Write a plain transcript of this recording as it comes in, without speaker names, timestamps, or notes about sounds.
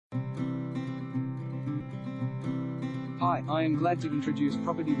Hi, I am glad to introduce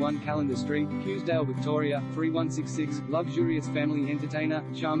Property 1 Callander Street, Hughesdale, Victoria, 3166, luxurious family entertainer,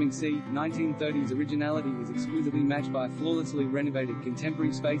 charming sea, 1930s originality is exquisitely matched by flawlessly renovated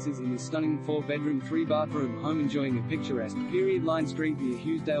contemporary spaces in this stunning 4-bedroom, 3-bathroom home enjoying a picturesque, period-lined street near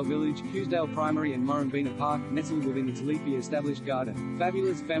Hughesdale Village, Hughesdale Primary and Murrumbina Park, nestled within its leafy established garden.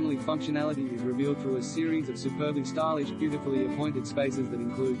 Fabulous family functionality is revealed through a series of superbly stylish, beautifully appointed spaces that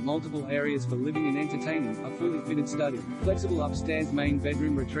include multiple areas for living and entertaining, a fully fitted study, flexible upstairs main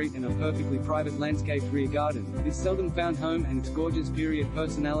bedroom retreat and a perfectly private landscaped rear garden. This seldom found home and its gorgeous period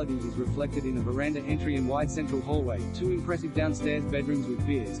personality is reflected in a veranda entry and wide central hallway, 2 impressive downstairs bedrooms with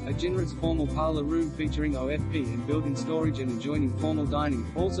beers, a generous formal parlour room featuring OFP and built-in storage and adjoining formal dining,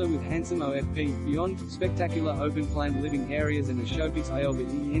 also with handsome OFP. Beyond, spectacular open-plan living areas and a showpiece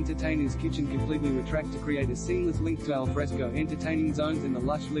ILVE entertainer's kitchen completely retract to create a seamless link to alfresco entertaining zones in the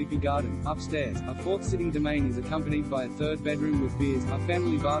lush leafy garden. Upstairs, a 4th sitting domain is accompanied by a 3rd bedroom with beers, a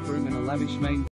family bathroom and a lavish main